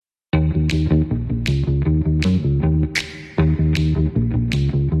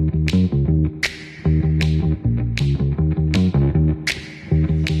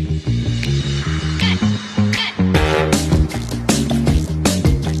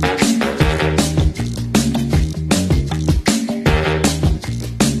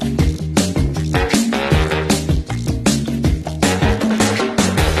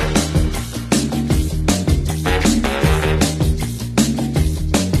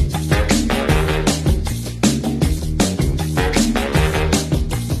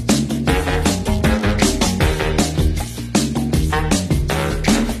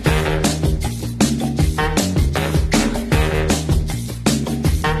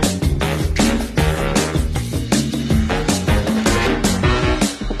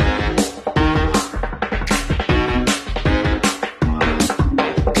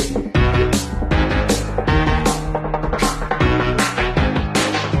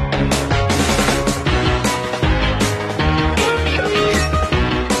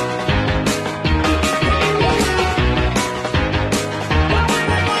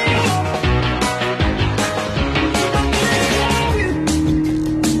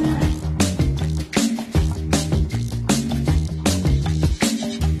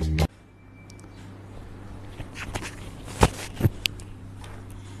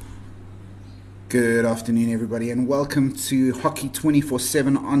Good afternoon, everybody, and welcome to Hockey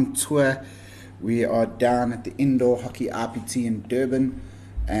 24/7 on tour. We are down at the Indoor Hockey IPT in Durban,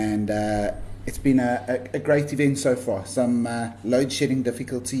 and it's been a great event so far. Some load shedding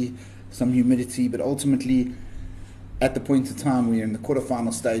difficulty, some humidity, but ultimately, at the point of time, we're in the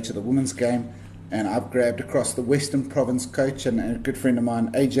quarterfinal stage of the women's game, and I've grabbed across the Western Province coach and a good friend of mine,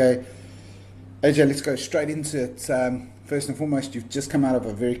 AJ. AJ, let's go straight into it. First and foremost, you've just come out of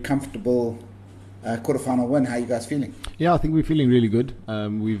a very comfortable quarterfinal win. How are you guys feeling? Yeah, I think we're feeling really good.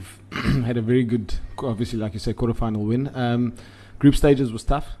 We've had a very good, obviously, like you said, quarterfinal win. Group stages was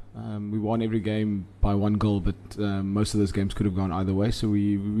tough. We won every game by one goal, but most of those games could have gone either way. So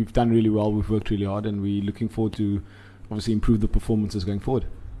we've done really well. We've worked really hard, and we're looking forward to obviously improve the performances going forward.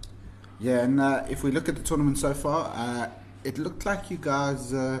 Yeah, and if we look at the tournament so far, it looked like you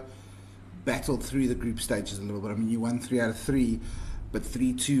guys battled through the group stages a little bit. I mean, you won 3 out of 3. But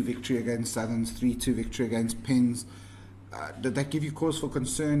 3-2 victory against Southerns, 3-2 victory against Penns. Did that give you cause for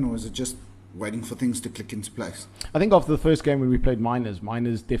concern, or is it just waiting for things to click into place? I think after the first game when we played Miners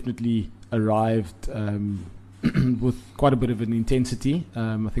definitely arrived with quite a bit of an intensity.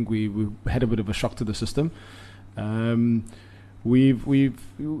 I think we had a bit of a shock to the system. There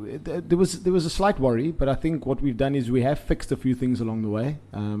was a slight worry, but I think what we've done is we have fixed a few things along the way.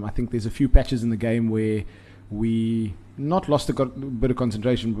 I think there's a few patches in the game where we not lost a bit of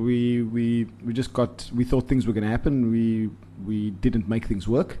concentration, but we thought things were going to happen. We didn't make things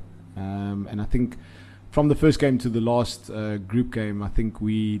work, and I think from the first game to the last group game, I think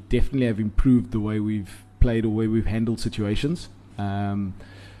we definitely have improved the way we've played, or way we've handled situations. And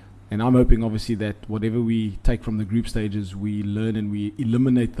I'm hoping, obviously, that whatever we take from the group stages, we learn and we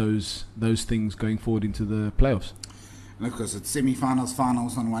eliminate those things going forward into the playoffs. And of course, it's semi-finals,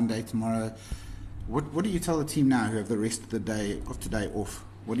 finals on one day tomorrow. What do you tell the team now who have the rest of the day of today off?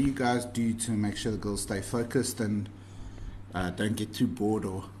 What do you guys do to make sure the girls stay focused and don't get too bored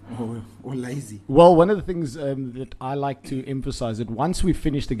or lazy? Well, one of the things that I like to emphasize, that once we've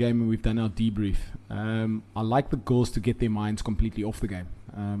finished the game and we've done our debrief, I like the girls to get their minds completely off the game.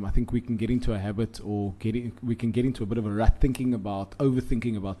 I think we can get into a habit, or we can get into a bit of a rut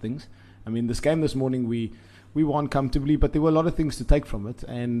overthinking about things. I mean, this game this morning, we won comfortably, but there were a lot of things to take from it,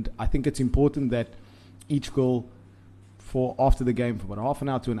 and I think it's important that each girl, after the game, for about half an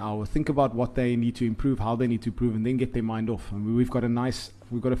hour to an hour, think about what they need to improve, how they need to improve, and then get their mind off. I mean, we've got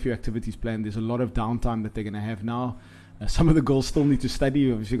a few activities planned. There's a lot of downtime that they're going to have now. Some of the girls still need to study.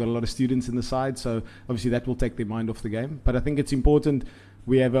 We've obviously got a lot of students in the side, so obviously that will take their mind off the game. But I think it's important.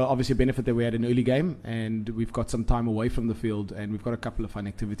 We have obviously a benefit that we had an early game, and we've got some time away from the field, and we've got a couple of fun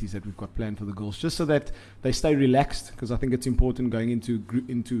activities that we've got planned for the girls, just so that they stay relaxed, because I think it's important going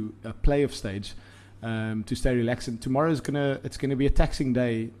into a playoff stage to stay relaxed. And tomorrow it's gonna be a taxing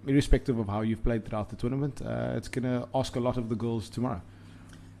day, irrespective of how you've played throughout the tournament. It's gonna ask a lot of the girls tomorrow.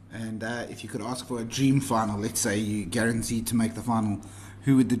 And if you could ask for a dream final, let's say you guaranteed to make the final,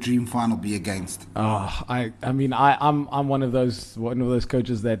 who would the dream final be against? I'm one of those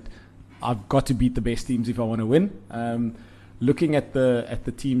coaches that I've got to beat the best teams if I want to win. Looking at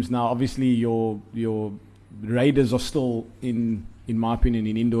the teams now, obviously your Raiders are still, in my opinion,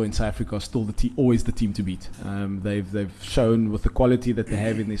 in indoor in South Africa, are still always the team to beat. They've shown, with the quality that they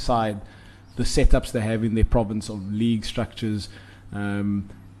have in their side, the setups they have in their province of league structures.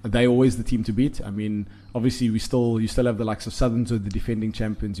 They're always the team to beat. I mean, obviously, you still have the likes of Southerns, who are the defending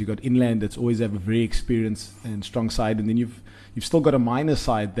champions. You've got Inland, that's always have a very experienced and strong side, and then you've still got a minor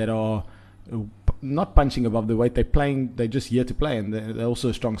side that are not punching above their weight. They're just here to play, and they're also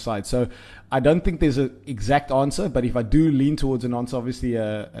a strong side. So I don't think there's an exact answer, but if I do lean towards an answer, obviously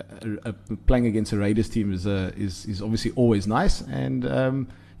playing against a Raiders team is obviously always nice. And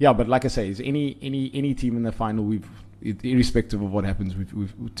but like I say, is any team in the final, irrespective of what happens,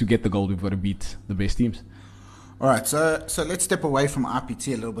 to get the gold, we've got to beat the best teams. All right, so let's step away from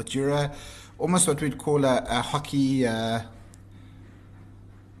IPT a little bit. You're almost what we'd call a hockey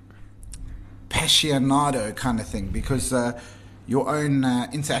aficionado kind of thing, because your own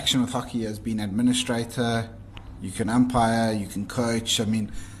interaction with hockey has been administrator, you can umpire, you can coach. I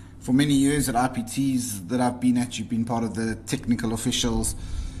mean, for many years at IPTs that I've been at, you've been part of the technical officials,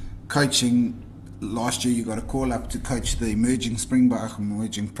 coaching. Last year you got a call up to coach the emerging Springbok,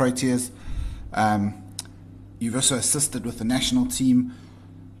 emerging Proteas. You've also assisted with the national team.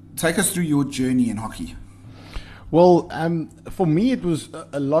 Take us through your journey in hockey. Well, for me, it was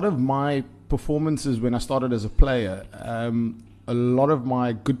a lot of my performances when I started as a player. A lot of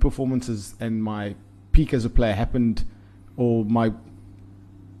my good performances and my peak as a player happened, or my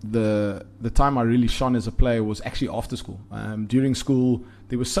the time I really shone as a player was actually after school. During school,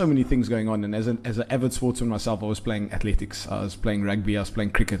 there were so many things going on, and as an avid sportsman myself, I was playing athletics, I was playing rugby, I was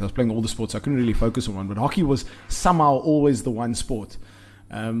playing cricket, I was playing all the sports. I couldn't really focus on one, but hockey was somehow always the one sport.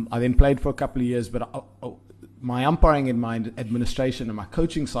 I then played for a couple of years, but my umpiring and my administration and my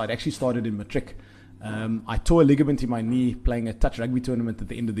coaching side actually started in matric. I tore a ligament in my knee playing a touch rugby tournament at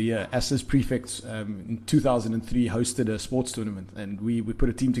the end of the year. ASIS Prefects in 2003 hosted a sports tournament, and we put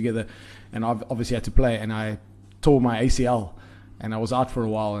a team together, and I obviously had to play, and I tore my ACL, and I was out for a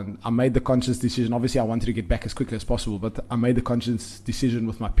while, and I made the conscious decision. Obviously I wanted to get back as quickly as possible, but I made the conscious decision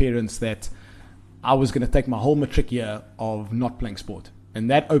with my parents that I was going to take my whole matric year of not playing sport,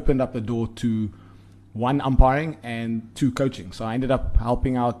 and that opened up the door to 1, umpiring, and 2, coaching. So I ended up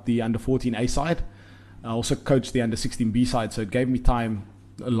helping out the under 14 A side. I also coached the under 16 B side, so it gave me time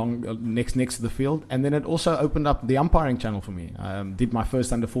along next to the field, and then it also opened up the umpiring channel for me. Did my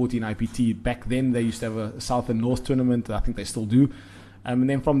first under 14 IPT. Back then they used to have a South and North tournament. I think they still do. And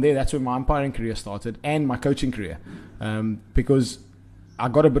then from there, that's where my umpiring career started, and my coaching career, because I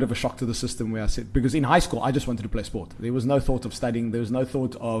got a bit of a shock to the system where I said, because in high school I just wanted to play sport. There was no thought of studying. There was no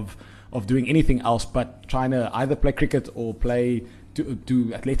thought of doing anything else but trying to either play cricket or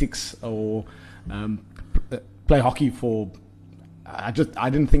do athletics or play hockey for. I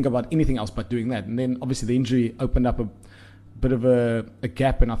didn't think about anything else but doing that. And then obviously the injury opened up a bit of a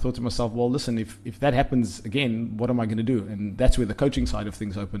gap, and I thought to myself, well, listen, if that happens again, what am I going to do? And that's where the coaching side of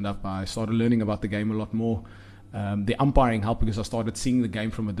things opened up. I started learning about the game a lot more. The umpiring helped because I started seeing the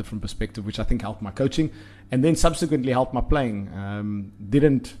game from a different perspective, which I think helped my coaching, and then subsequently helped my playing.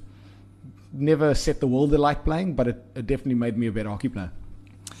 Never set the world alight playing, but it definitely made me a better hockey player.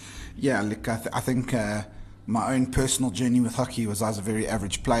 Yeah, look, I think my own personal journey with hockey was I was a very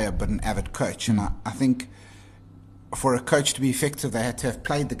average player, but an avid coach. And I think for a coach to be effective, they had to have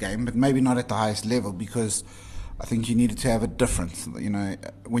played the game, but maybe not at the highest level, because I think you needed to have a difference. You know,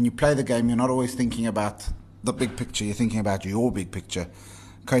 when you play the game, you're not always thinking about the big picture, you're thinking about your big picture.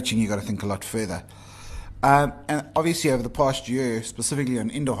 Coaching, you got to think a lot further. And obviously over the past year, specifically on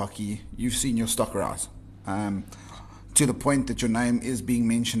indoor hockey, you've seen your stock rise. To the point that your name is being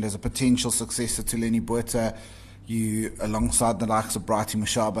mentioned as a potential successor to Lenny Botha, you alongside the likes of Brighty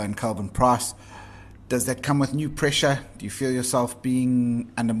Mashaba and Calvin Price. Does that come with new pressure? Do you feel yourself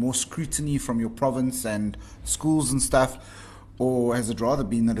being under more scrutiny from your province and schools and stuff, or has it rather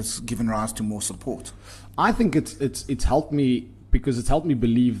been that it's given rise to more support? I think it's helped me, because it's helped me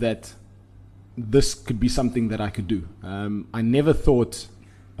believe that this could be something that I could do. I never thought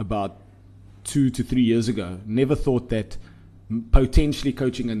about 2 to 3 years ago, never thought that potentially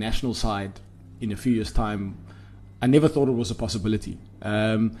coaching a national side in a few years' time, I never thought it was a possibility.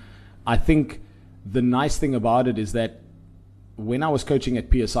 I think the nice thing about it is that when I was coaching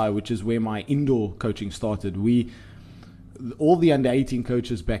at PSI, which is where my indoor coaching started, all the under 18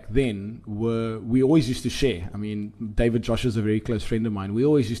 coaches back then we always used to share. I mean, David Josh is a very close friend of mine. We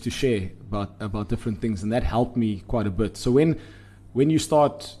always used to share about different things, and that helped me quite a bit. So when you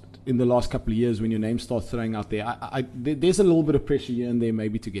start in the last couple of years, when your name starts throwing out there, there's a little bit of pressure here and there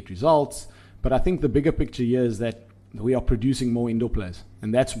maybe to get results, but I think the bigger picture here is that we are producing more indoor players,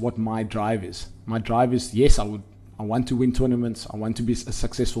 and that's what my drive is. My drive is, yes, I want to win tournaments, I want to be a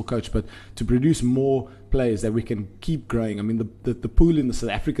successful coach, but to produce more players that we can keep growing. I mean, the pool in the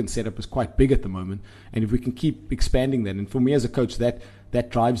South African setup is quite big at the moment, and if we can keep expanding that, and for me as a coach, that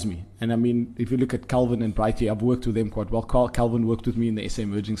drives me. And I mean, if you look at Calvin and Brighty, I've worked with them quite well. Calvin worked with me in the SA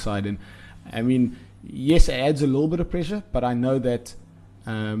Emerging side, and I mean, yes, it adds a little bit of pressure, but I know that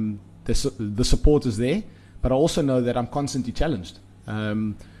the support is there, but I also know that I'm constantly challenged.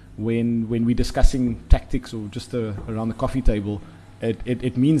 When we're discussing tactics or just around the coffee table,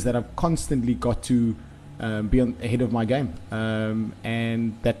 it means that I've constantly got to be ahead of my game,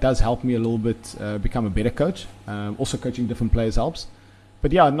 and that does help me a little bit become a better coach. Also, coaching different players helps,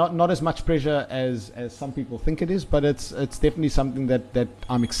 but yeah, not as much pressure as some people think it is, but it's definitely something that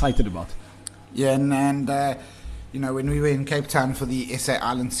I'm excited about. Yeah, and you know, when we were in Cape Town for the SA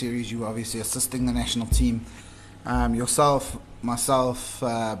Island series, you were obviously assisting the national team. Yourself, myself,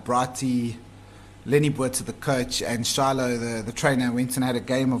 Brighty, Lenny Botha, the coach, and Shiloh, the trainer, went and had a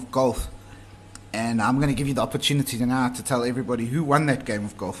game of golf. And I'm going to give you the opportunity now to tell everybody who won that game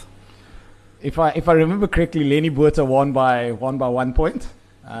of golf. If I remember correctly, Lenny Botha won by 1 point.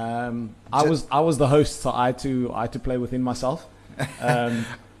 I was the host, so I had to play within myself.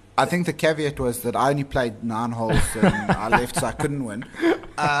 I think the caveat was that I only played 9 holes and I left, so I couldn't win.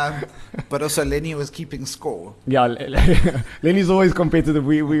 But also Lenny was keeping score. Yeah, Lenny's always competitive.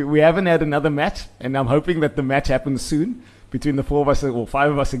 We haven't had another match, and I'm hoping that the match happens soon, between the four of us or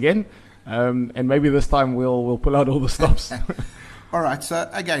five of us again, and maybe this time we'll pull out all the stops. All right. So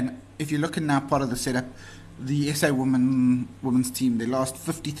again, if you're looking now part of the setup, the SA women's team, their last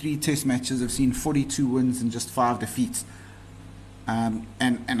 53 Test matches have seen 42 wins and just 5 defeats. And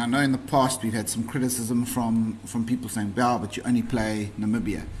I know in the past we've had some criticism from people saying, but you only play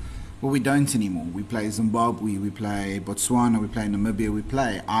Namibia. Well, we don't anymore. We play Zimbabwe, we play Botswana, we play Namibia, we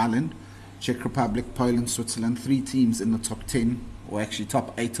play Ireland, Czech Republic, Poland, Switzerland, 3 teams in the top 10, or actually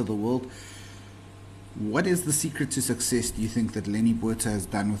top 8 of the world. What is the secret to success, do you think, that Lenny Botha has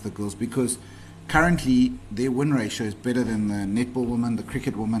done with the girls? Because currently their win ratio is better than the netball woman, the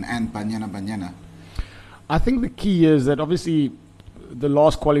cricket woman, and Banyana. I think the key is that obviously the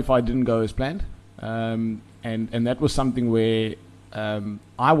last qualifier didn't go as planned, and that was something where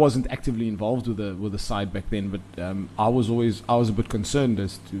I wasn't actively involved with the side back then, but I was a bit concerned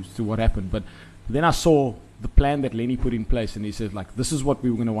as to what happened. But then I saw the plan that Lenny put in place, and he said, like, this is what we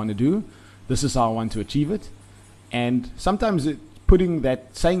were going to want to do, this is how I want to achieve it. And sometimes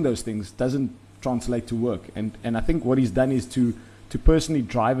saying those things doesn't translate to work, and I think what he's done is to personally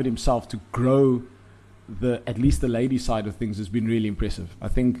drive it himself to grow at least the ladies side of things has been really impressive. I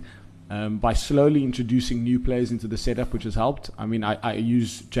think by slowly introducing new players into the setup, which has helped. I mean, I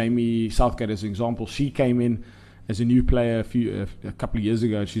use Jamie Southgate as an example. She came in as a new player a couple of years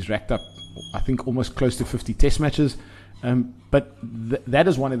ago. She's racked up, I think, almost close to 50 Test matches. But that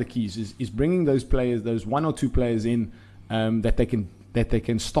is one of the keys: is bringing those players, those 1 or 2 players in that they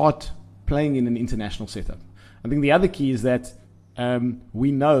can start playing in an international setup. I think the other key is that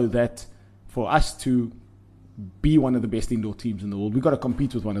we know that for us to be one of the best indoor teams in the world, we've got to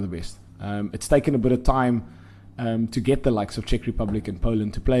compete with one of the best. It's taken a bit of time to get the likes of Czech Republic and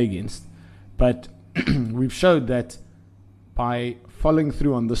Poland to play against, but we've showed that by following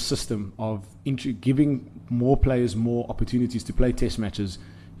through on this system of giving more players more opportunities to play Test matches,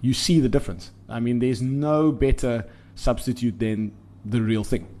 you see the difference. I mean, there's no better substitute than the real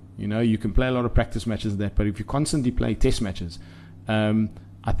thing. You know, you can play a lot of practice matches but if you constantly play Test matches,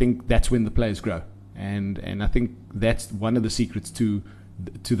 I think that's when the players grow. And I think that's one of the secrets to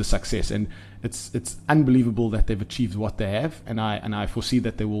the success. And it's unbelievable that they've achieved what they have, and I foresee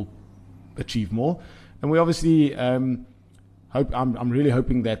that they will achieve more. And we obviously I'm really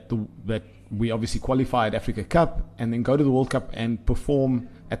hoping that we obviously qualify at Africa Cup and then go to the World Cup and perform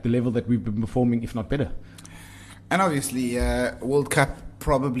at the level that we've been performing, if not better. And obviously, World Cup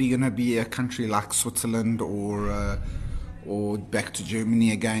probably going to be a country like Switzerland or back to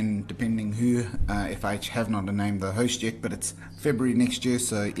Germany again, depending who. FH have not named the host yet, but it's February next year,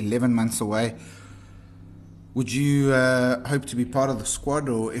 so 11 months away. Would you hope to be part of the squad,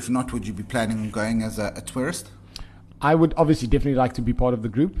 or if not, would you be planning on going as a tourist? I would obviously definitely like to be part of the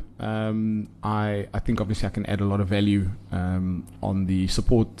group. I think obviously I can add a lot of value on the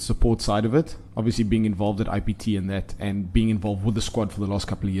support side of it. Obviously being involved at IPT and being involved with the squad for the last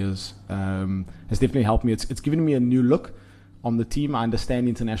couple of years has definitely helped me. It's given me a new look on the team. I understand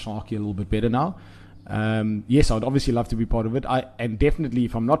international hockey a little bit better now. Yes, I would obviously love to be part of it. And definitely,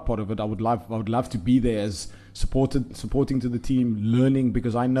 if I'm not part of it, I would love to be there as supporting to the team, learning,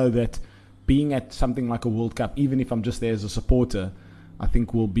 because I know that being at something like a World Cup, even if I'm just there as a supporter, I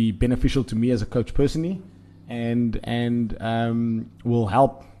think will be beneficial to me as a coach personally, and will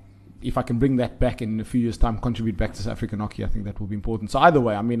help if I can bring that back in a few years' time, contribute back to South African hockey. I think that will be important. So either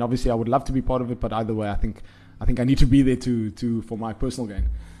way, I mean, obviously I would love to be part of it, but either way, I think I need to be there to for my personal gain.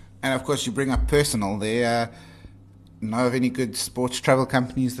 And of course, you bring up personal there. Know of any good sports travel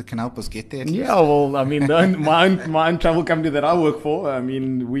companies that can help us get there? Yeah, well, I mean, my own travel company that I work for, I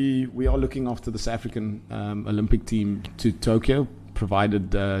mean, we are looking after the South African Olympic team to Tokyo,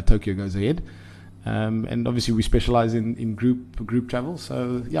 provided Tokyo goes ahead. And obviously we specialize in group travel.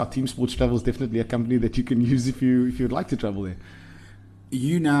 So yeah, Team Sports Travel is definitely a company that you can use if you'd like to travel there.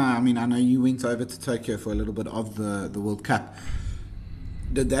 I know you went over to Tokyo for a little bit of the World Cup.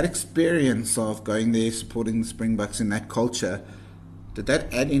 Did that experience of going there, supporting the Springboks in that culture, did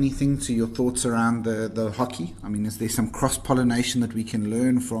that add anything to your thoughts around the hockey? I mean, is there some cross-pollination that we can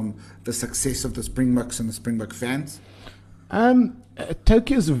learn from the success of the Springboks and the Springbok fans?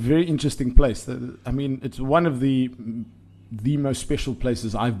 Tokyo is a very interesting place. I mean, it's one of the most special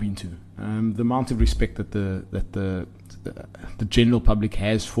places I've been to. The amount of respect that the general public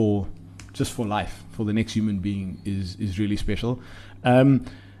has for life, for the next human being is really special.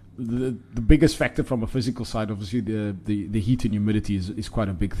 The biggest factor from a physical side, obviously, the heat and humidity is quite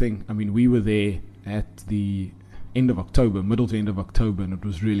a big thing. I mean, we were there at the end of October, middle to end of October, and it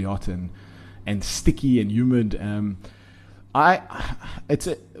was really hot and sticky and humid.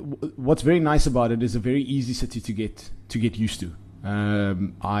 what's very nice about it is a very easy city to get used to.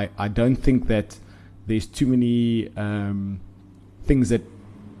 I don't think that there's too many things that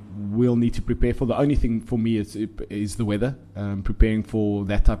we'll need to prepare for. The only thing for me is the weather. Preparing for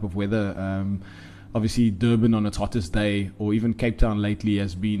that type of weather. Obviously, Durban on its hottest day, or even Cape Town lately,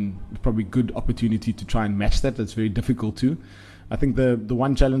 has been probably a good opportunity to try and match that. That's very difficult too. I think the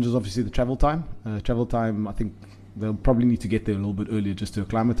one challenge is obviously the travel time. I think they'll probably need to get there a little bit earlier just to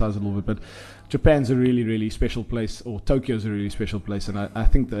acclimatize a little bit. But Japan's a really, really special place, or Tokyo's a really special place, and I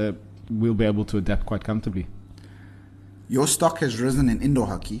think that we'll be able to adapt quite comfortably. Your stock has risen in indoor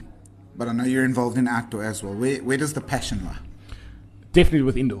hockey, but I know you're involved in outdoor as well. Where does the passion lie? Definitely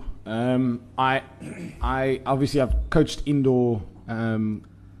with indoor. I obviously I've coached indoor for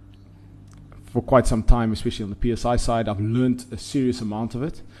quite some time, especially on the PSI side. I've learned a serious amount of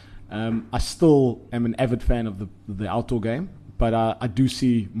it. I still am an avid fan of the outdoor game, but I do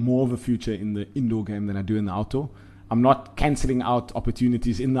see more of a future in the indoor game than I do in the outdoor. I'm not cancelling out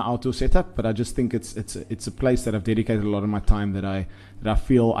opportunities in the outdoor setup, but I just think it's a place that I've dedicated a lot of my time that I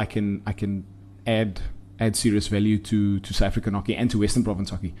feel I can add serious value to South African hockey and to Western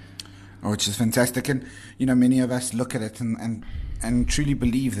Province hockey. Which is fantastic. And, many of us look at it and truly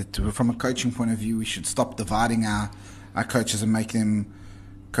believe that from a coaching point of view, we should stop dividing our coaches and make them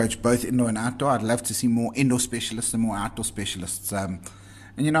coach both indoor and outdoor. I'd love to see more indoor specialists and more outdoor specialists. I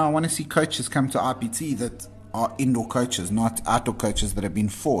want to see coaches come to RPT that are indoor coaches, not outdoor coaches that have been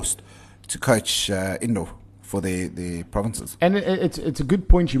forced to coach indoor for their provinces. And it's a good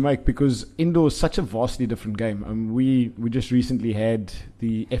point you make, because indoor is such a vastly different game. We just recently had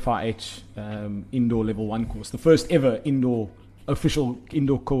the FIH indoor level 1 course, the first ever official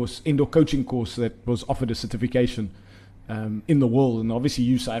indoor coaching course that was offered a certification in the world, and obviously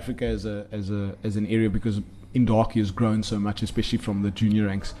use South Africa as an area because indoor hockey has grown so much, especially from the junior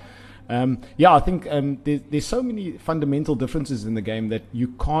ranks. I think there's so many fundamental differences in the game that you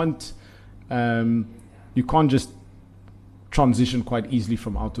can't just transition quite easily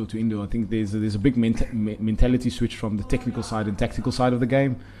from outdoor to indoor. I think there's a big mentality switch from the technical side and tactical side of the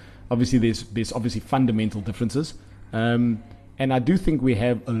game. Obviously, there's obviously fundamental differences, and I do think we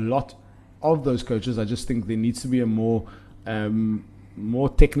have a lot of those coaches. I just think there needs to be a more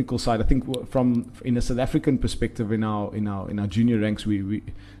technical side. I think in a South African perspective, in our junior ranks, we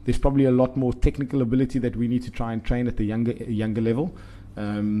there's probably a lot more technical ability that we need to try and train at the younger level.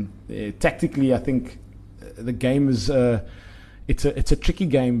 Tactically, I think the game is it's a tricky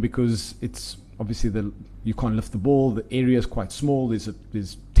game because it's obviously you can't lift the ball. The area is quite small.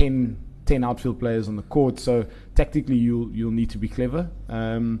 There's 10 outfield players on the court, so tactically you'll need to be clever,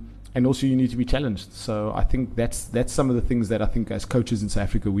 and also you need to be challenged. So I think that's some of the things that I think as coaches in South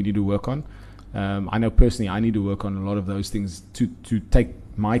Africa we need to work on. I know personally I need to work on a lot of those things to take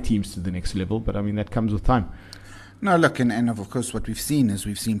my teams to the next level, but I mean that comes with time. No, look, and of course what we've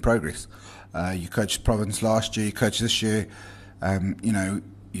seen progress. You coached Province last year, you coached this year.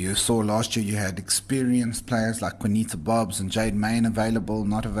 You saw last year you had experienced players like Quinita Bobbs and Jade Main available,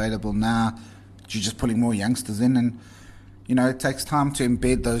 not available now. You're just pulling more youngsters in, and it takes time to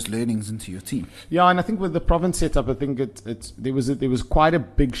embed those learnings into your team. Yeah, and I think with the Province setup, I think there was quite a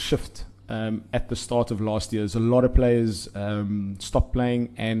big shift at the start of last year. There's a lot of players stopped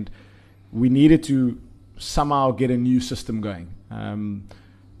playing, and we needed to somehow get a new system going.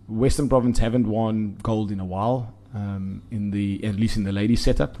 Western Province haven't won gold in a while, at least in the ladies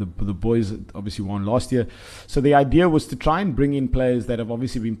setup. The boys obviously won last year. So the idea was to try and bring in players that have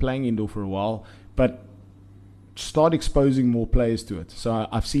obviously been playing indoor for a while, but start exposing more players to it. So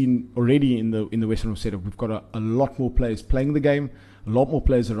I've seen already in the Western Province setup, we've got a lot more players playing the game, a lot more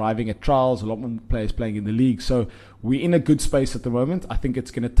players arriving at trials, a lot more players playing in the league. So we're in a good space at the moment. I think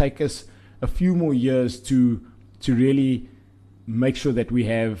it's going to take us a few more years to really make sure that we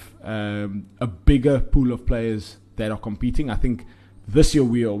have a bigger pool of players that are competing. I think this year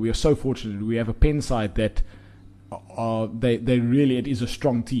we are so fortunate. We have a Penn side that it is a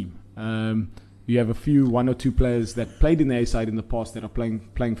strong team. You have one or two players that played in the A side in the past that are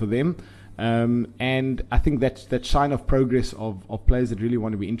playing for them, and I think that sign of progress of players that really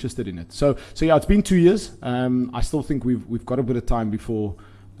want to be interested in it. So yeah, it's been 2 years. I still think we've got a bit of time before.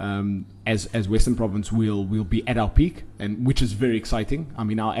 As Western Province we'll be at our peak, and which is very exciting. I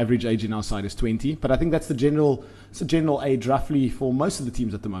mean, our average age in our side is 20, but I think that's the general age roughly for most of the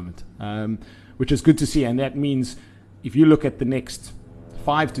teams at the moment, which is good to see. And that means if you look at the next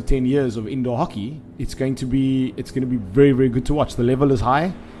 5 to 10 years of indoor hockey, it's going to be very, very good to watch. The level is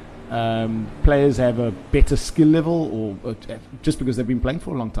high. Players have a better skill level, or just because they've been playing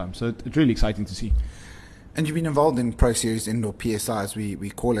for a long time. So it's really exciting to see. And you've been involved in Pro Series Indoor PSI, as we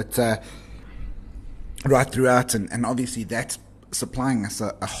call it, right throughout, and obviously that's supplying us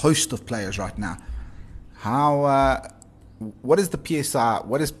a host of players right now. What is the PSI?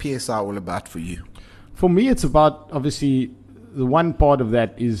 What is PSI all about for you? For me, it's about, obviously, the one part of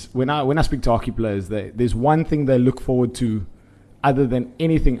that is when I speak to hockey players, there's one thing they look forward to other than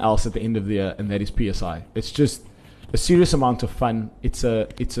anything else at the end of the year, and that is PSI. It's just a serious amount of fun. It's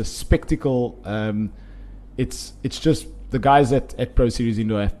a spectacle. It's just the guys at Pro Series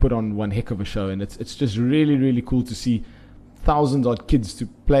Indoor have put on one heck of a show, and it's just really, really cool to see thousands of kids to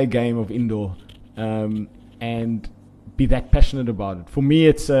play a game of indoor and be that passionate about it. For me,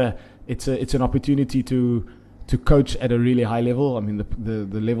 it's an opportunity to coach at a really high level. I mean,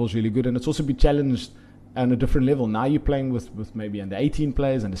 the level's really good, and it's also be challenged on a different level. Now you're playing with maybe under 18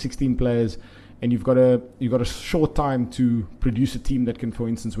 players, under 16 players, and you've got a short time to produce a team that can, for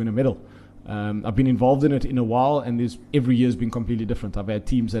instance, win a medal. I've been involved in it in a while, and every year's been completely different. I've had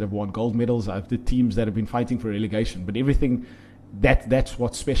teams that have won gold medals. I've had teams that have been fighting for relegation. But everything, that's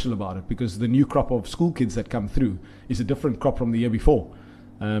what's special about it, because the new crop of school kids that come through is a different crop from the year before.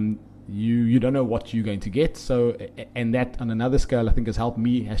 You don't know what you're going to get. So, and that on another scale, I think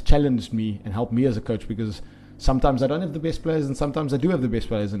has challenged me and helped me as a coach, because sometimes I don't have the best players and sometimes I do have the best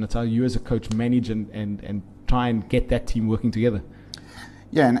players, and it's how you as a coach manage and try and get that team working together.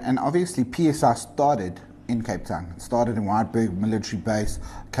 Yeah, and obviously PSI started in Cape Town. It started in Whiteberg Military Base.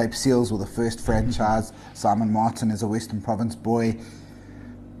 Cape Seals were the first franchise. Simon Martin is a Western Province boy.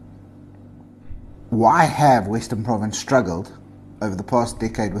 Why have Western Province struggled over the past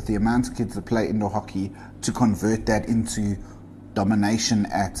decade with the amount of kids that play indoor hockey to convert that into domination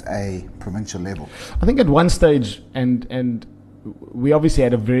at a provincial level? I think at one stage, and we obviously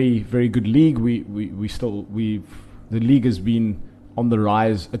had a very, very good league. The league has been on the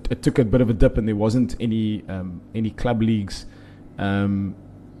rise. It took a bit of a dip, and there wasn't any club leagues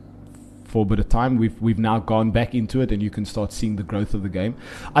for a bit of time. We've now gone back into it, and you can start seeing the growth of the game.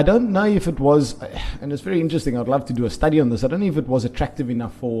 I don't know if it was, and it's very interesting, I'd love to do a study on this. I don't know if it was attractive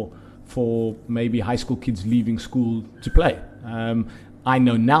enough for maybe high school kids leaving school to play. I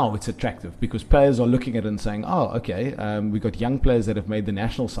know now it's attractive because players are looking at it and saying, oh, okay, we've got young players that have made the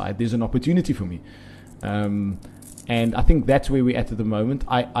national side. There's an opportunity for me. And I think that's where we're at the moment.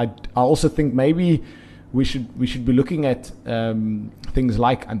 I also think maybe we should be looking at things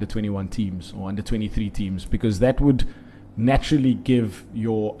like under 21 teams or under 23 teams, because that would naturally give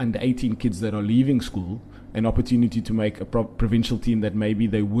your under 18 kids that are leaving school an opportunity to make a provincial team that maybe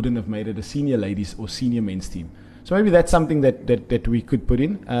they wouldn't have made at a senior ladies or senior men's team. So maybe that's something that we could put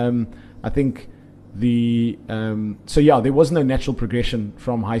in. I think there was no natural progression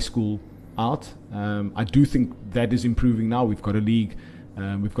from high school out. I do think that is improving now. We've got a league,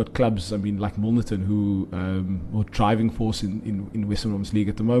 we've got clubs, I mean, like Milnerton, who are driving force in Western Province League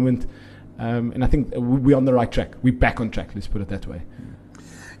at the moment. And I think we're on the right track. We're back on track, let's put it that way.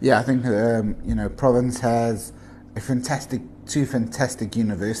 Yeah, I think Province has two fantastic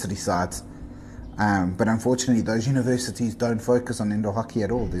university sides, but unfortunately those universities don't focus on indoor hockey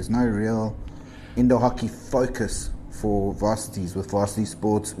at all. There's no real indoor hockey focus for varsities, with varsity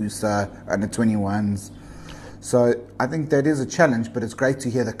sports, USA, under 21s. So I think that is a challenge, but it's great to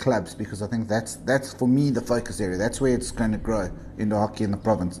hear the clubs, because I think that's for me the focus area. That's where it's going to grow, indoor hockey in the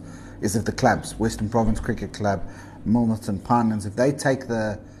province, is if the clubs, Western Province Cricket Club, Milnerton, Pinelands, if they take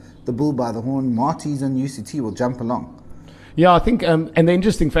the bull by the horn, Marties and UCT will jump along. Yeah, I think, and the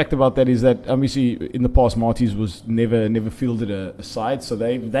interesting fact about that is that obviously in the past Marties was never fielded a side, so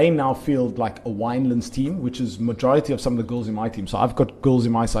they now field like a Winelands team, which is majority of some of the girls in my team. So I've got girls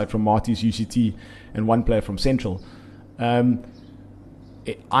in my side from Marties, UCT, and one player from Central. I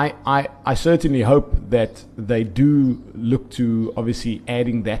certainly hope that they do look to obviously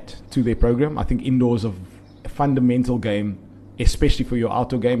adding that to their program. I think indoors is a fundamental game, especially for your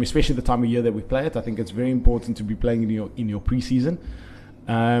outdoor game, especially the time of year that we play it. I think it's very important to be playing in your pre-season.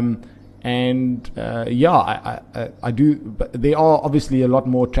 I do, but there are obviously a lot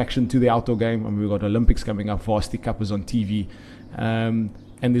more attraction to the outdoor game. I mean, we've got Olympics coming up, Varsity Cup is on TV, and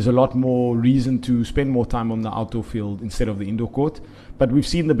there's a lot more reason to spend more time on the outdoor field instead of the indoor court. But we've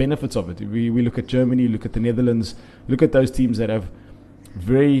seen the benefits of it. We look at Germany, look at the Netherlands, look at those teams that have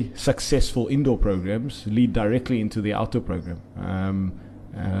very successful indoor programs lead directly into the outdoor program.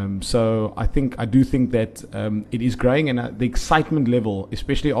 So I do think that it is growing, and the excitement level,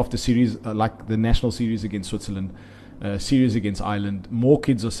 especially after series like the national series against Switzerland, series against Ireland, more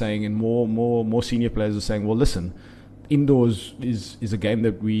kids are saying, and more senior players are saying, well, listen, indoors is a game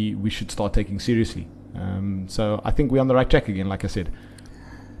that we should start taking seriously. So I think we're on the right track again, like I said.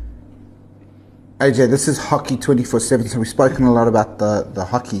 AJ, this is Hockey 24/7, so we've spoken a lot about the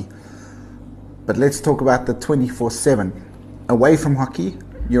hockey, but let's talk about the 24/7. Away from hockey,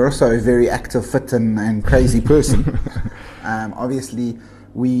 you're also a very active, fit and crazy person. Obviously,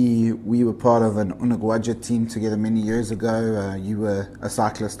 we were part of an Unagwaja team together many years ago. You were a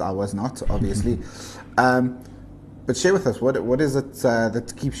cyclist, I was not, obviously. But share with us, what is it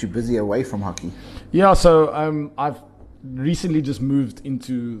that keeps you busy away from hockey? Yeah, so I've recently just moved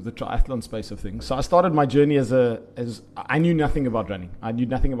into the triathlon space of things. So I started my journey as I knew nothing about running. I knew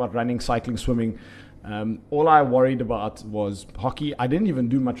nothing about running, cycling, swimming. All I worried about was hockey. I didn't even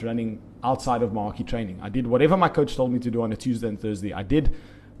do much running outside of my hockey training. I did whatever my coach told me to do on a Tuesday and Thursday. I did.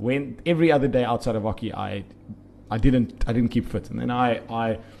 When every other day outside of hockey, I didn't keep fit. And then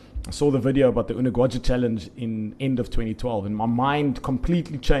I saw the video about the Unagwaja Challenge in end of 2012, and my mind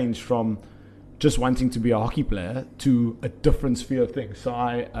completely changed from just wanting to be a hockey player to a different sphere of things. So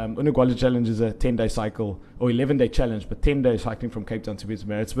Unagwaja Challenge is a 10-day cycle, or 11-day challenge, but 10 days cycling from Cape Town to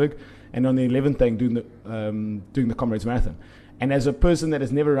Pietermaritzburg, and on the 11th day doing the Comrades Marathon. And as a person that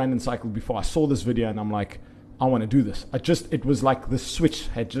has never run and cycled before, I saw this video and I'm like, I want to do this. It was like the switch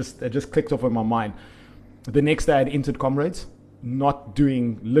had just clicked off in my mind. The next day I had entered Comrades, not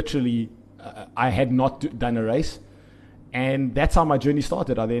doing literally, I had not done a race. And that's how my journey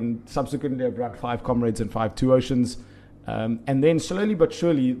started. I then subsequently have run 5 Comrades and 5 Two Oceans. And then slowly but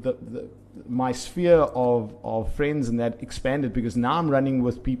surely, my sphere of friends and that expanded, because now I'm running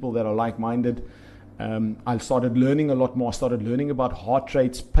with people that are like-minded. I started learning a lot more. I started learning about heart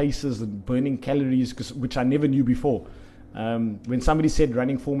rates, paces, and burning calories, which I never knew before. When somebody said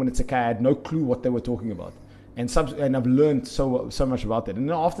running 4 minutes a K, I had no clue what they were talking about. And I've learned so much about that. And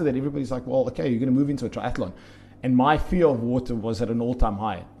then after that, everybody's like, well, okay, you're going to move into a triathlon. And my fear of water was at an all-time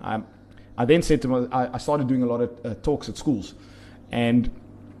high. I then said to myself, I started doing a lot of talks at schools. And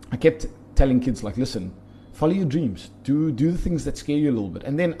I kept telling kids, like, listen, follow your dreams. Do the things that scare you a little bit.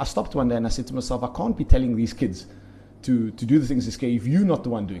 And then I stopped one day and I said to myself, I can't be telling these kids to do the things that scare you if you're not the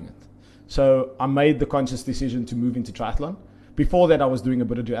one doing it. So I made the conscious decision to move into triathlon. Before that, I was doing a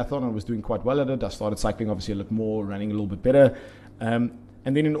bit of duathlon. I was doing quite well at it. I started cycling, obviously, a lot more, running a little bit better.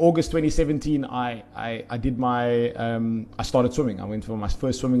 And then in August 2017, I started swimming. I went for my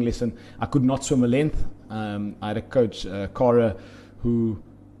first swimming lesson. I could not swim a length. I had a coach, Cara, who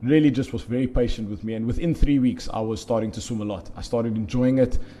really just was very patient with me. And within 3 weeks, I was starting to swim a lot. I started enjoying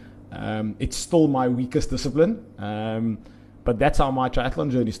it. It's still my weakest discipline. But that's how my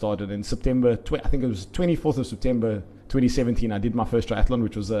triathlon journey started. In September, I think it was 24th of September 2017, I did my first triathlon,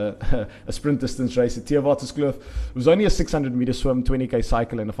 which was a sprint distance race at Theewaterskloof. It was only a 600-meter swim, 20K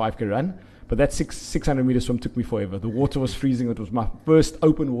cycle, and a 5K run. But that 600-meter swim took me forever. The water was freezing. It was my first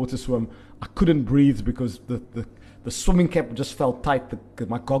open water swim. I couldn't breathe because the swimming cap just felt tight.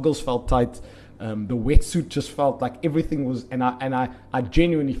 My goggles felt tight. The wetsuit just felt like everything was, and I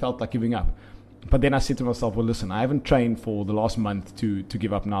genuinely felt like giving up. But then I said to myself, well, listen, I haven't trained for the last month to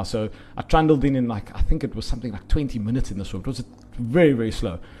give up now. So I trundled in like, I think it was something like 20 minutes in the swim. It was very, very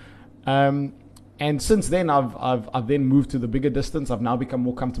slow. And since then, I've then moved to the bigger distance. I've now become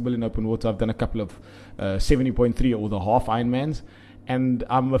more comfortable in open water. I've done a couple of 70.3 or the half Ironmans. And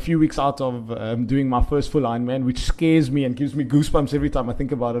I'm a few weeks out of doing my first full Ironman, which scares me and gives me goosebumps every time I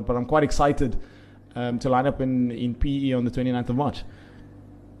think about it. But I'm quite excited to line up in PE on the 29th of March.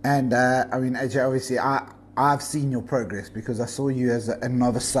 And I mean, AJ, obviously, I've seen your progress because I saw you as a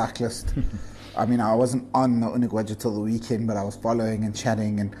novice cyclist. I mean, I wasn't on the Unagwaja till the weekend, but I was following and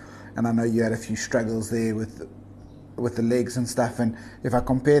chatting, and I know you had a few struggles there with the legs and stuff. And if I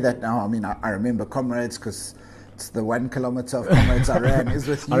compare that now, I mean, I remember Comrades because it's the 1 kilometer of Comrades I ran is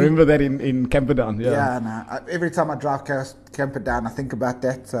with you. I remember that in Camperdown. Yeah, no, every time I drive Camperdown, I think about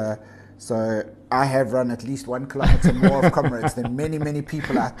that. So I have run at least 1 kilometer more of Comrades than many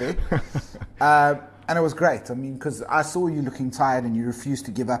people out there. And it was great. I mean, because I saw you looking tired and you refused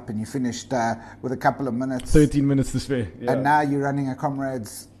to give up and you finished with a couple of minutes. 13 minutes to spare. Yeah. And now you're running a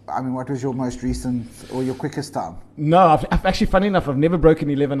Comrades. I mean, what was your most recent or your quickest time? No, I've actually, funny enough, I've never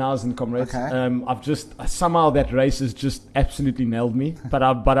broken 11 hours in Comrades. Okay. I've just, somehow that race has just absolutely nailed me. But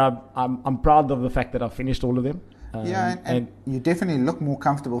I'm proud of the fact that I've finished all of them. And you definitely look more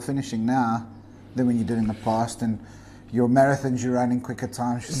comfortable finishing now than when you did in the past. And your marathons, you're running quicker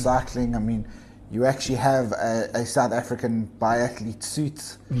times, you're cycling. I mean, you actually have a South African biathlete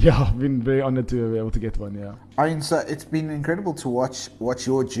suit. Yeah, I've been very honored to be able to get one, yeah. I mean, so it's been incredible to watch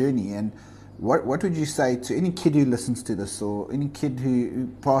your journey. And what would you say to any kid who listens to this or any kid who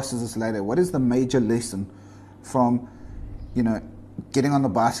passes this later? What is the major lesson from, getting on the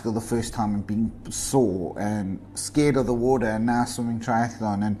bicycle the first time and being sore and scared of the water and now swimming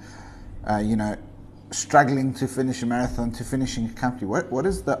triathlon and, struggling to finish a marathon to finishing a company, what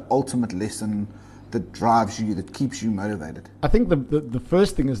is the ultimate lesson that drives you, that keeps you motivated? I think the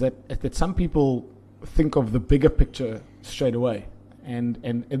first thing is that some people think of the bigger picture straight away.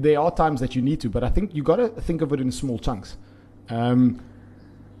 And there are times that you need to, but I think you got to think of it in small chunks.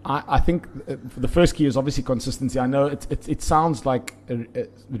 I think the first key is obviously consistency. I know it sounds like a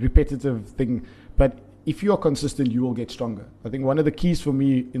repetitive thing, but if you are consistent, you will get stronger. I think one of the keys for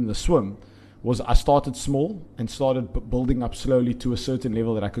me in the swim was I started small and started building up slowly to a certain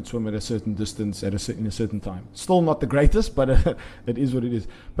level that I could swim at a certain distance in a certain time. Still not the greatest, but it is what it is.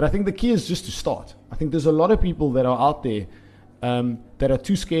 But I think the key is just to start. I think there's a lot of people that are out there that are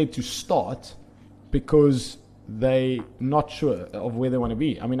too scared to start because they're not sure of where they want to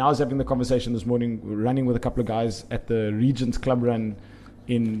be. I mean, I was having the conversation this morning, running with a couple of guys at the Regents Club run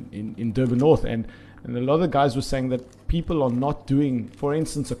in Durban North, and a lot of the guys were saying that people are not doing, for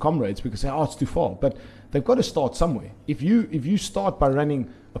instance, a Comrades because it's too far. But they've got to start somewhere. If you start by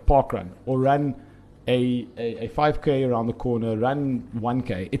running a park run or run a 5K around the corner, run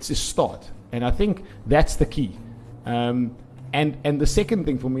 1K, it's a start. And I think that's the key. And the second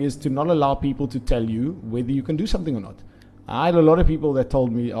thing for me is to not allow people to tell you whether you can do something or not. I had a lot of people that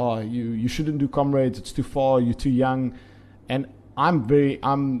told me, you shouldn't do Comrades, it's too far, you're too young. And I've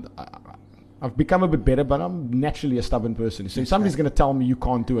become a bit better, but I'm naturally a stubborn person. So if somebody's going to tell me you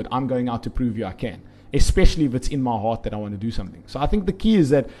can't do it, I'm going out to prove you I can, especially if it's in my heart that I want to do something. So I think the key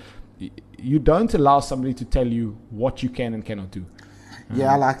is that you don't allow somebody to tell you what you can and cannot do.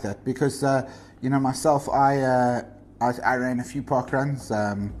 Yeah, I like that because, myself, I ran a few park runs,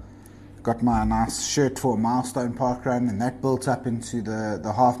 got my nice shirt for a milestone park run, and that built up into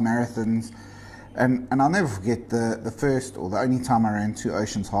the half marathons. And I'll never forget the first or the only time I ran 2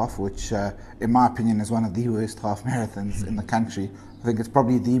 Oceans Half, which in my opinion is one of the worst half marathons in the country. I think it's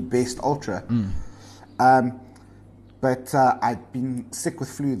probably the best ultra. But I'd been sick with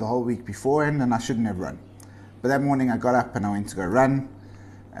flu the whole week beforehand and I shouldn't have run. But that morning I got up and I went to go run.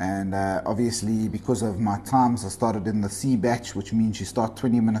 And obviously because of my times, I started in the C batch, which means you start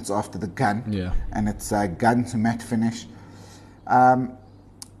 20 minutes after the gun. Yeah. And it's a gun to mat finish.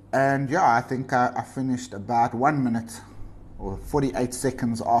 And yeah, I think I finished about 1 minute or 48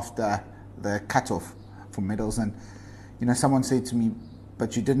 seconds after the cutoff for medals. And, someone said to me,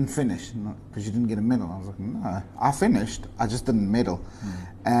 but you didn't finish because you didn't get a medal. I was like, no, I finished. I just didn't medal.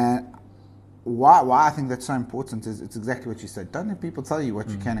 And why I think that's so important is it's exactly what you said. Don't let people tell you what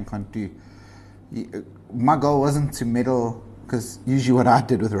you can and can't do. My goal wasn't to medal, because usually what I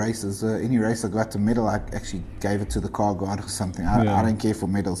did with races, any race I got to medal, I actually gave it to the car guard or something. I don't care for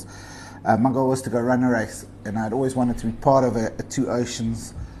medals. My goal was to go run a race, and I'd always wanted to be part of a 2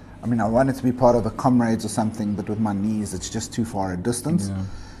 Oceans. I mean, I wanted to be part of a Comrades or something, but with my knees, it's just too far a distance. Yeah.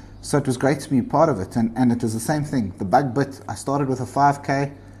 So it was great to be part of it, and it was the same thing. The bug bit, I started with a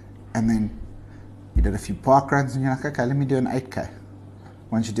 5K, and then you did a few park runs, and you're like, okay, let me do an 8K.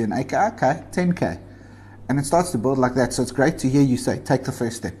 Once you do an 8K, okay, 10K. And it starts to build like that. So it's great to hear you say, take the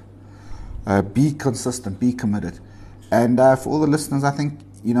first step. Be consistent, be committed. And for all the listeners, I think,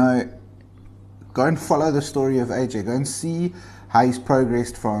 go and follow the story of AJ. Go and see how he's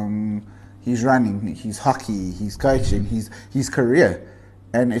progressed from his running, his hockey, his coaching, his career.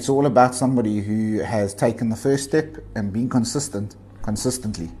 And it's all about somebody who has taken the first step and been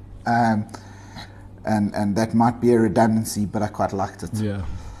consistently. And that might be a redundancy, but I quite liked it. Yeah.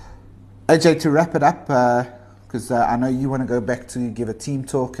 AJ, to wrap it up, because I know you want to go back to give a team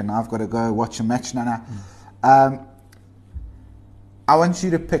talk and I've got to go watch a match now. I want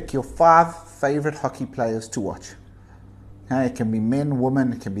you to pick your 5 favorite hockey players to watch. Okay, it can be men,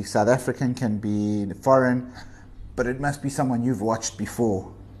 women, it can be South African, can be foreign, but it must be someone you've watched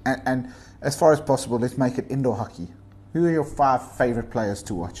before. And as far as possible, let's make it indoor hockey. Who are your 5 favorite players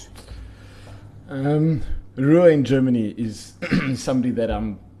to watch? Ruhr in Germany is somebody that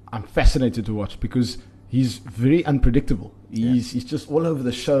I'm fascinated to watch because he's very unpredictable. He's just all over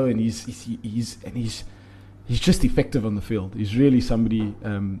the show, and he's just effective on the field. He's really somebody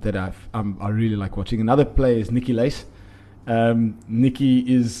that I really like watching. Another player is Nicky Lace. Nicky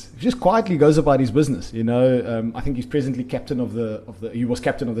is just quietly goes about his business. I think he's presently captain he was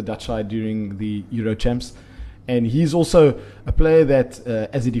captain of the Dutch side during the Euro Champs. And he's also a player that,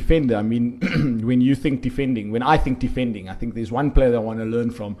 as a defender, I mean, when I think defending, I think there's one player that I want to learn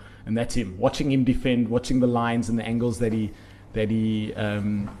from, and that's him. Watching him defend, watching the lines and the angles that he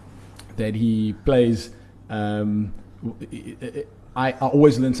plays, I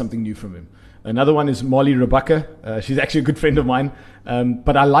always learn something new from him. Another one is Molly Rebecca. She's actually a good friend of mine,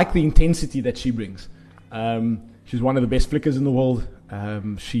 but I like the intensity that she brings. She's one of the best flickers in the world.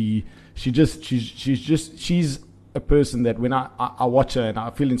 She's a person that when I watch her and I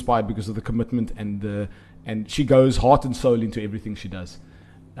feel inspired because of the commitment and she goes heart and soul into everything she does.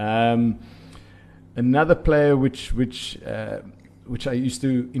 Another player which I used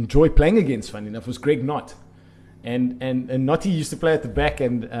to enjoy playing against, funny enough, was Greg Knott. And Notty used to play at the back,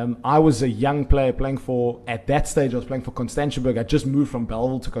 and I was a young player playing at that stage I was playing for Constantiaberg. I just moved from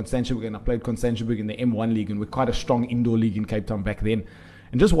Bellville to Constantiaberg, and I played Constantiaberg in the M1 league, and we're quite a strong indoor league in Cape Town back then.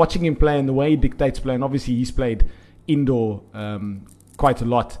 And just watching him play and the way he dictates play, and obviously he's played indoor quite a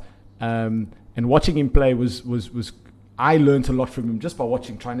lot, and watching him play was I learned a lot from him just by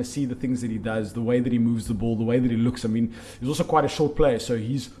watching, trying to see the things that he does, the way that he moves the ball, the way that he looks. I mean, he's also quite a short player, so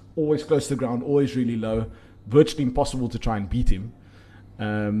he's always close to the ground, always really low, virtually impossible to try and beat him.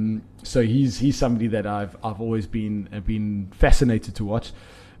 So he's somebody that I've always been fascinated to watch.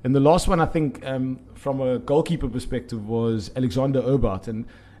 And the last one, I think, from a goalkeeper perspective, was Alexander Obart. And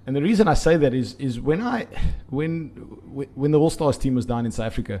the reason I say that is when the All Stars team was down in South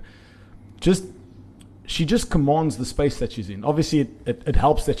Africa, she just commands the space that she's in. Obviously, it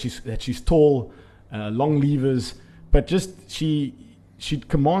helps that she's tall, long levers, but just she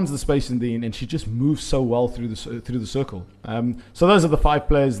commands the space in the end, and she just moves so well through the circle. So those are the 5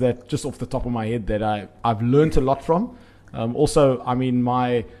 players that, just off the top of my head, that I've learned a lot from. Also, I mean,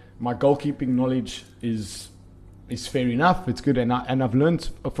 my goalkeeping knowledge is fair enough. It's good, and I've learned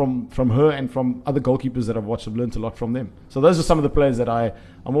from her and from other goalkeepers that I've watched. I've learned a lot from them. So those are some of the players that I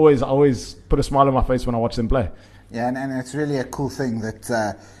always put a smile on my face when I watch them play. Yeah, and it's really a cool thing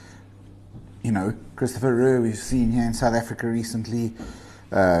that Christopher Rowe we've seen here in South Africa recently,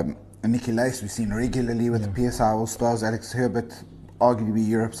 and Nicky Lace we've seen regularly with the PSI All Stars. Alex Herbert, arguably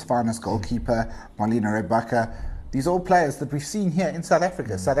Europe's finest goalkeeper. Marlene Rebecca. These are all players that we've seen here in South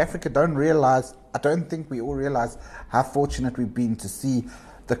Africa. South Africa I don't think we all realize how fortunate we've been to see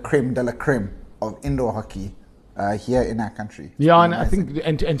the creme de la creme of indoor hockey here in our country. Yeah, and amazing. I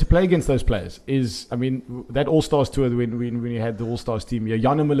think and to play against those players is, I mean, that All Stars tour when you had the All Stars team here,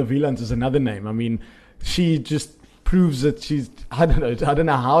 Jana Miller-Wieland is another name. I mean, she just proves that I don't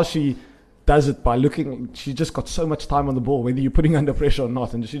know how she does it by looking. She just got so much time on the ball, whether you're putting under pressure or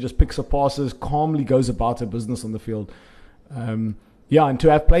not, and she just picks her passes, calmly goes about her business on the field. And to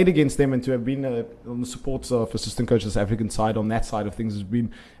have played against them and to have been on the support staff, assistant coach of the South African side, on that side of things,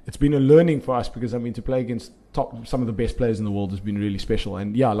 it's been a learning for us, because I mean, to play against some of the best players in the world has been really special.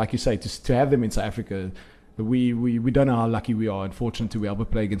 And yeah, like you say, to have them in South Africa, we don't know how lucky we are and fortunate to be able to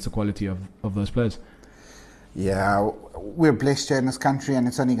play against the quality of those players. Yeah, we're blessed here in this country, and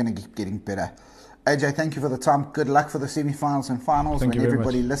it's only going to keep getting better. AJ, thank you for the time. Good luck for the semi-finals and finals. Thank when you very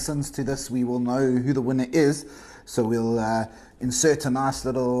everybody much. listens to this, we will know who the winner is. So we'll insert a nice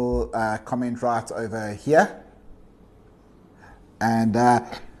little comment right over here. And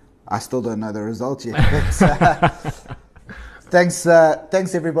I still don't know the result yet. But, thanks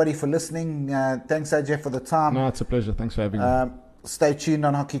everybody for listening. Thanks, AJ, for the time. No, it's a pleasure. Thanks for having me. Stay tuned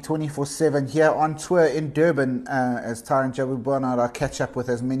on Hockey 24/7 here on tour in Durban as Tyron Jabubona. I'll catch up with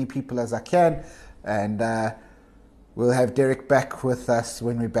as many people as I can, and we'll have Derek back with us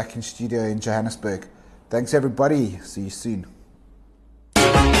when we're back in studio in Johannesburg. Thanks everybody. See you soon.